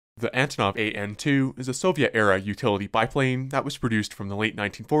The Antonov An-2 is a Soviet-era utility biplane that was produced from the late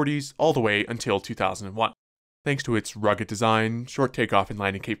 1940s all the way until 2001. Thanks to its rugged design, short takeoff and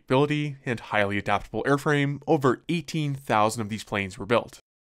landing capability, and highly adaptable airframe, over 18,000 of these planes were built.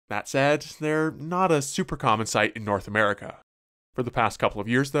 That said, they're not a super common sight in North America. For the past couple of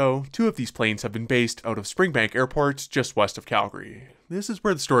years though, 2 of these planes have been based out of Springbank Airport just west of Calgary. This is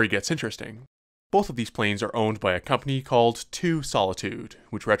where the story gets interesting. Both of these planes are owned by a company called 2 Solitude,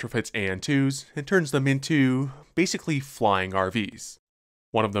 which retrofits An-2s and turns them into, basically, flying RVs.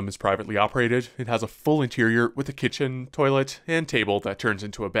 One of them is privately operated. It has a full interior with a kitchen, toilet, and table that turns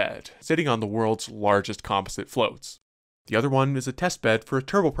into a bed, sitting on the world's largest composite floats. The other one is a test bed for a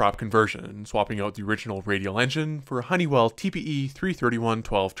turboprop conversion, swapping out the original radial engine for a Honeywell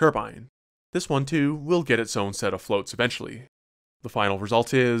TPE331-12 turbine. This one too will get its own set of floats eventually. The final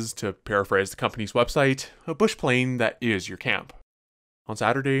result is, to paraphrase the company's website, a bush plane that is your camp. On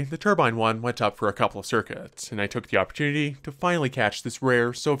Saturday, the turbine one went up for a couple of circuits, and I took the opportunity to finally catch this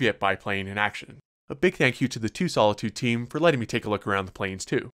rare Soviet biplane in action. A big thank you to the 2 Solitude team for letting me take a look around the planes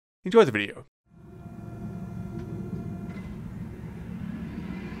too. Enjoy the video.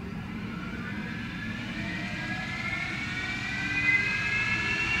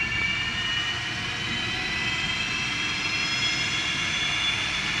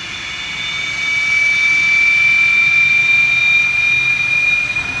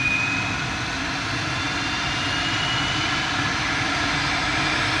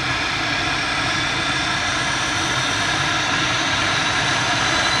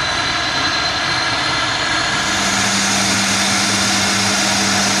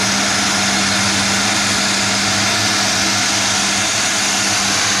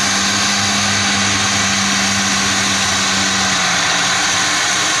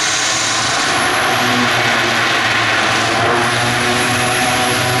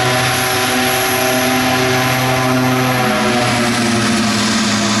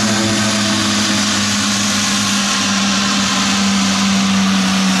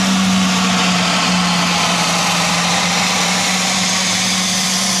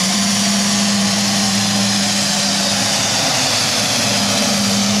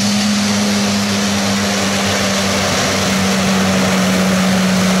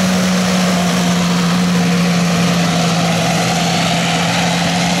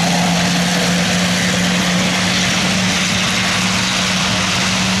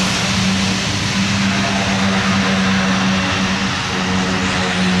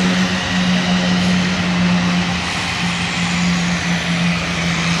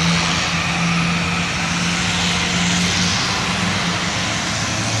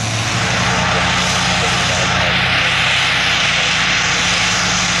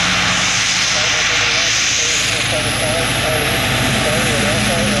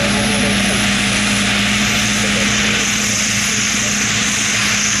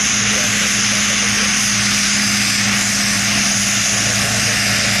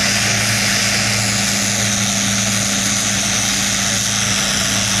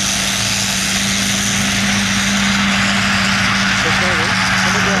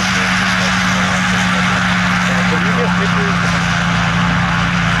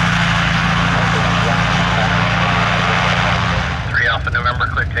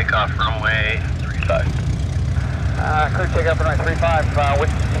 takeoff runway 35. Clear takeoff runway 35. Which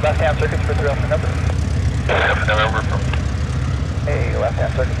left-hand circuits for 3 Alpha number? Alpha November from. Hey,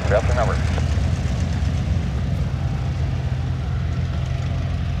 left-hand circuits for Alpha number.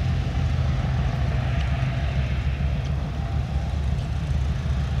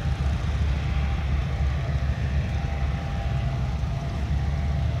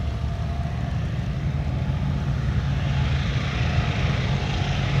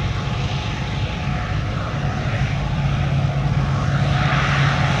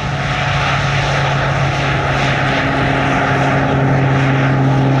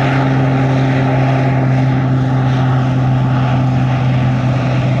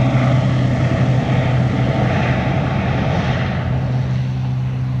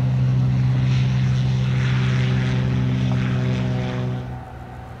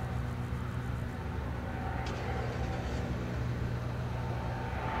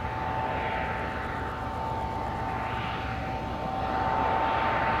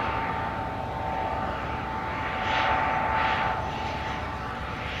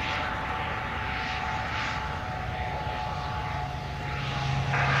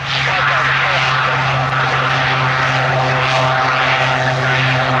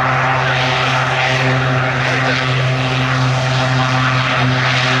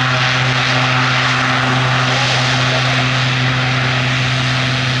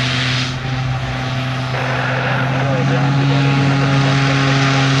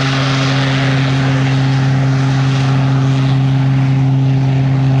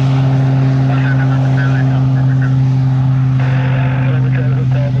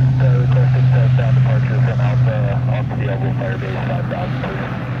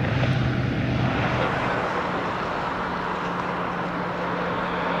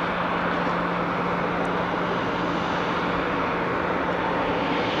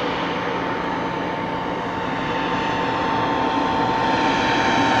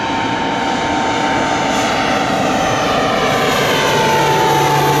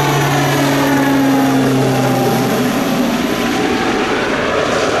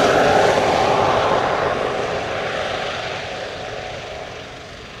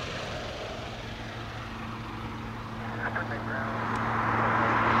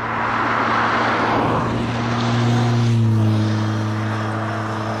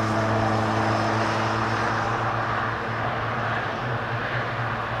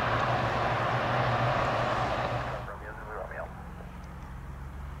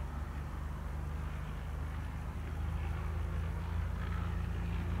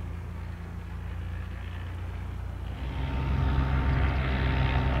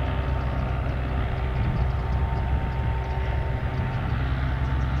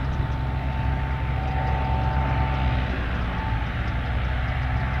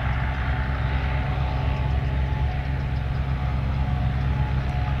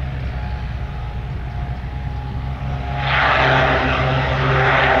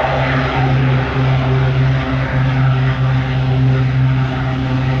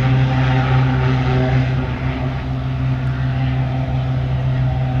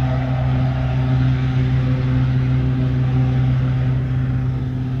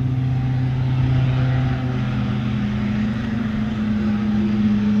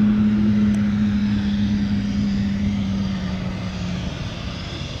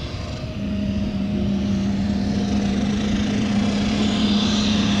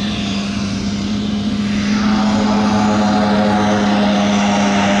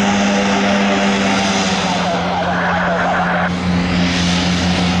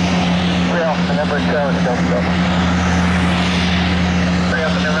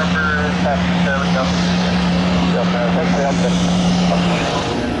 That's it.